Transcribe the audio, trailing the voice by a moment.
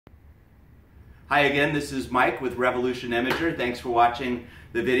Hi again, this is Mike with Revolution Imager. Thanks for watching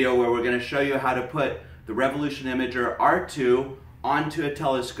the video where we're going to show you how to put the Revolution Imager R2 onto a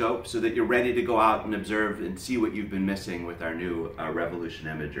telescope so that you're ready to go out and observe and see what you've been missing with our new Revolution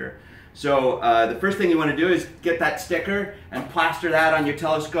Imager. So the first thing you want to do is get that sticker and plaster that on your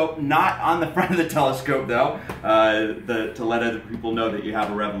telescope, not on the front of the telescope though, to let other people know that you have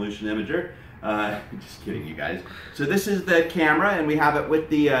a Revolution Imager. Just kidding, you guys. So this is the camera, and we have it with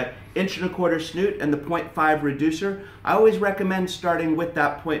the 1¼ inch snoot and the 0.5 reducer. I always recommend starting with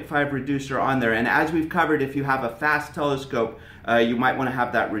that 0.5 reducer on there, and as we've covered, if you have a fast telescope, you might want to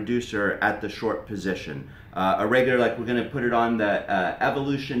have that reducer at the short position. A regular, like we're going to put it on the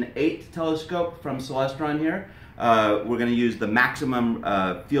Evolution 8 telescope from Celestron here. We're going to use the maximum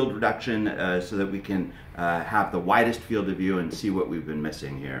field reduction so that we can have the widest field of view and see what we've been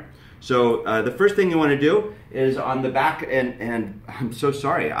missing here. So the first thing you want to do is on the back, and I'm so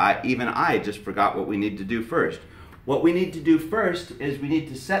sorry, even I just forgot what we need to do first. What we need to do first is we need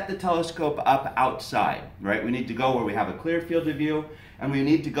to set the telescope up outside, right? We need to go where we have a clear field of view, and we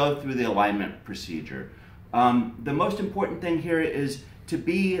need to go through the alignment procedure. The most important thing here is to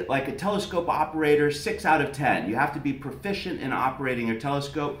be like a telescope operator 6 out of 10. You have to be proficient in operating your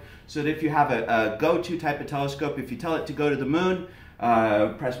telescope so that if you have a go-to type of telescope, if you tell it to go to the moon,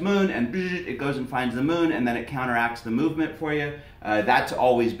 press moon, and it goes and finds the moon, and then it counteracts the movement for you. That's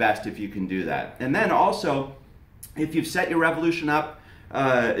always best if you can do that. And then also, if you've set your revolution up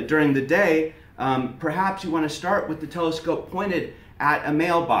during the day, perhaps you want to start with the telescope pointed at a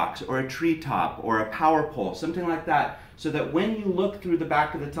mailbox or a treetop or a power pole, something like that, so that when you look through the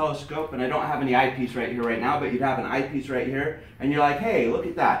back of the telescope, and I don't have any eyepiece right here right now, but you'd have an eyepiece right here, and you're like, hey, look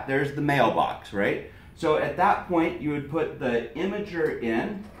at that, there's the mailbox, right? So at that point, you would put the imager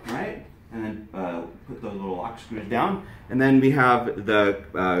in, right? And then put the little lock screws down. And then we have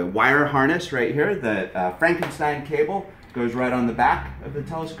the wire harness right here. The Frankenstein cable goes right on the back of the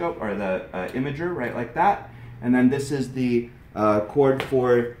telescope, or the imager, right like that. And then this is the cord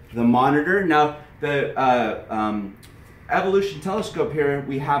for the monitor. Now, the Evolution telescope here,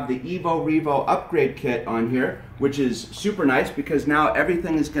 we have the Evo Revo upgrade kit on here, which is super nice because now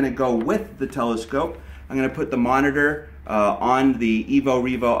everything is going to go with the telescope. I'm going to put the monitor on the Evo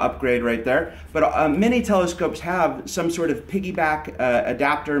Revo upgrade right there. But many telescopes have some sort of piggyback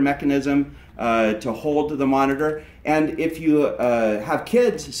adapter mechanism to hold the monitor. And if you have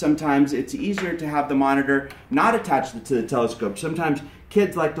kids, sometimes it's easier to have the monitor not attached to the telescope. Sometimes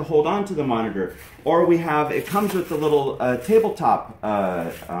kids like to hold on to the monitor. Or we have, it comes with the little tabletop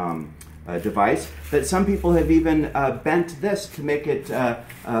device that some people have even bent this to make it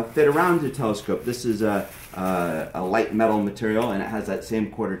fit around the telescope. This is a light metal material, and it has that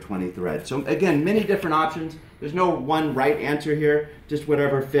same 1/4 thread. So again, many different options. There's no one right answer here, just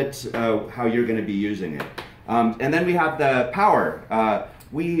whatever fits how you're going to be using it. And then we have the power.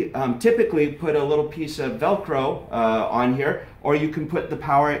 We typically put a little piece of Velcro on here, or you can put the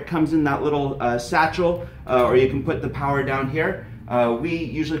power, it comes in that little satchel, or you can put the power down here. We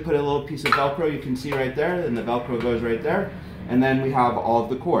usually put a little piece of Velcro, you can see right there, and the Velcro goes right there. And then we have all of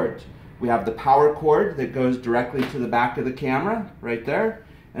the cords. We have the power cord that goes directly to the back of the camera, right there.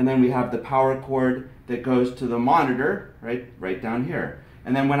 And then we have the power cord that goes to the monitor, right down here.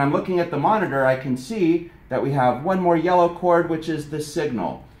 And then when I'm looking at the monitor, I can see that we have one more yellow cord, which is the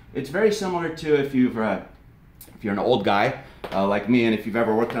signal. It's very similar to if you're an old guy like me, and if you've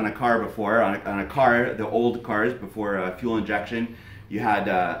ever worked on a car before, on a car, the old cars before fuel injection, you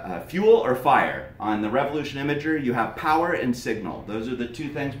had fuel or fire. On the Revolution Imager, you have power and signal. Those are the two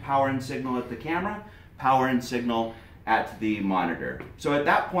things, power and signal at the camera, power and signal at the monitor. So at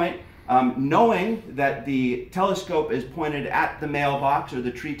that point, knowing that the telescope is pointed at the mailbox or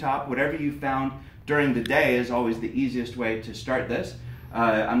the treetop, whatever you found during the day is always the easiest way to start this.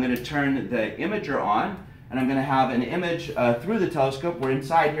 I'm going to turn the imager on, and I'm going to have an image through the telescope. We're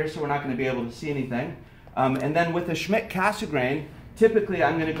inside here, so we're not going to be able to see anything. And then with a Schmidt-Cassegrain, typically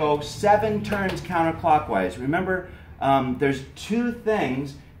I'm going to go 7 turns counterclockwise. Remember, there's 2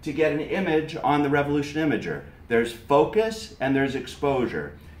 things to get an image on the Revolution Imager. There's focus and there's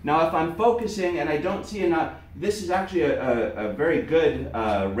exposure. Now if I'm focusing and I don't see enough, this is actually a very good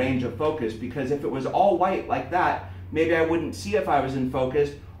range of focus, because if it was all white like that, maybe I wouldn't see if I was in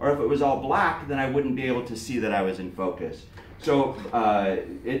focus, or if it was all black, then I wouldn't be able to see that I was in focus. So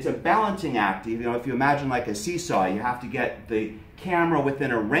it's a balancing act. You know, if you imagine like a seesaw, you have to get the camera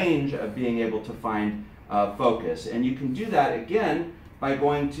within a range of being able to find focus. And you can do that again by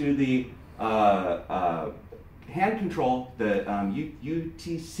going to the hand control, the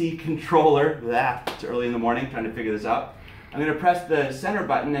UTC controller. It's early in the morning trying to figure this out. I'm going to press the center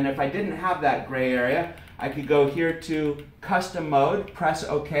button, and if I didn't have that gray area, I could go here to custom mode, press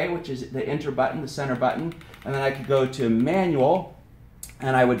OK, which is the enter button, the center button, and then I could go to manual,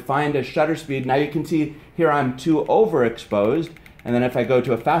 and I would find a shutter speed. Now you can see here I'm too overexposed, and then if I go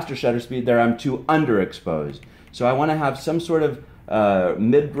to a faster shutter speed there, I'm too underexposed. So I want to have some sort of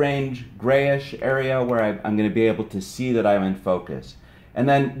mid-range grayish area where I'm going to be able to see that I'm in focus. And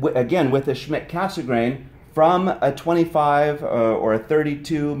then again with the Schmidt-Cassegrain, from a 25 or a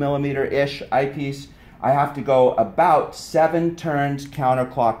 32 millimeter-ish eyepiece, I have to go about 7 turns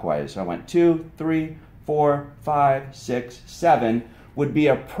counterclockwise. So I went 2, 3, 4, 5, 6, 7 would be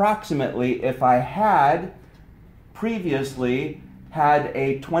approximately, if I had previously had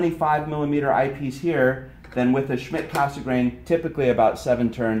a 25 millimeter eyepiece here, then with a Schmidt-Cassegrain, typically about 7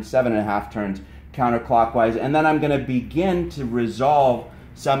 turns, 7.5 turns counterclockwise. And then I'm going to begin to resolve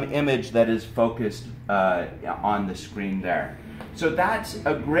some image that is focused on the screen there. So that's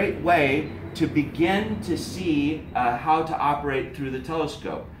a great way to begin to see how to operate through the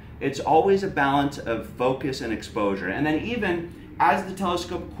telescope. It's always a balance of focus and exposure. And then even as the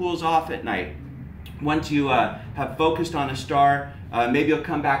telescope cools off at night, once you have focused on a star, maybe you'll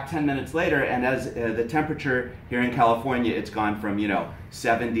come back 10 minutes later, and as the temperature here in California, it's gone from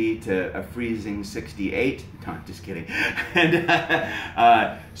 70 to a freezing 68. No, just kidding.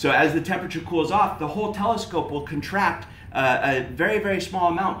 And so as the temperature cools off, the whole telescope will contract a very, very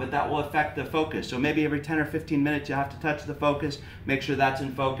small amount, but that will affect the focus. So maybe every 10 or 15 minutes you have to touch the focus, make sure that's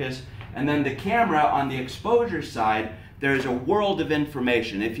in focus. And then the camera on the exposure side, there's a world of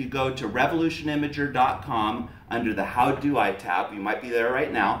information. If you go to revolutionimager.com under the How Do I tab, you might be there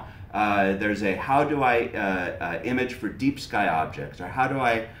right now, there's a How Do I image for deep sky objects, or How Do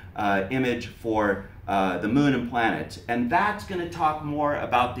I image for the moon and planets. And that's going to talk more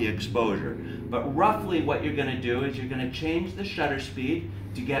about the exposure. But roughly what you're going to do is you're going to change the shutter speed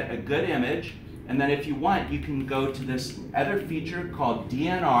to get a good image. And then if you want, you can go to this other feature called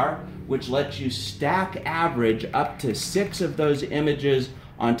DNR, which lets you stack average up to 6 of those images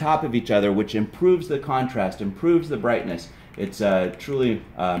on top of each other, which improves the contrast, improves the brightness. It's truly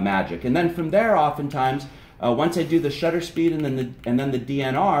magic. And then from there, oftentimes, once I do the shutter speed and then the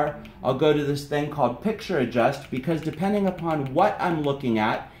DNR, I'll go to this thing called Picture Adjust, because depending upon what I'm looking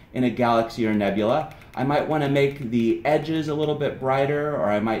at in a galaxy or nebula, I might want to make the edges a little bit brighter, or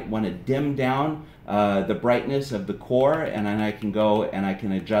I might want to dim down the brightness of the core, and then I can go and I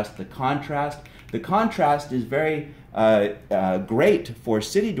can adjust the contrast. The contrast is very great for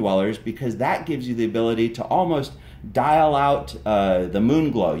city dwellers, because that gives you the ability to almost dial out the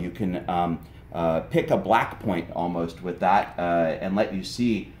moon glow. You can pick a black point almost with that and let you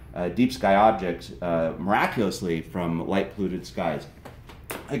see deep sky objects miraculously from light polluted skies.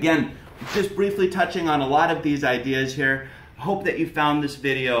 Again, just briefly touching on a lot of these ideas here. Hope that you found this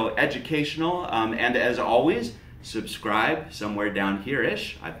video educational, and as always, subscribe somewhere down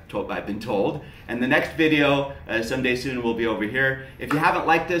here-ish, I've been told. And the next video someday soon will be over here. If you haven't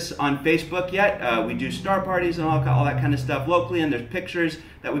liked us on Facebook yet, we do star parties and all that kind of stuff locally, and there's pictures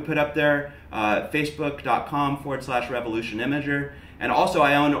that we put up there, facebook.com/revolutionimager. And also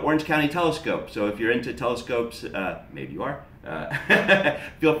I own Orange County Telescope, so if you're into telescopes, maybe you are,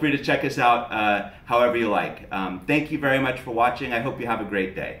 feel free to check us out however you like. Thank you very much for watching. I hope you have a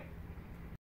great day.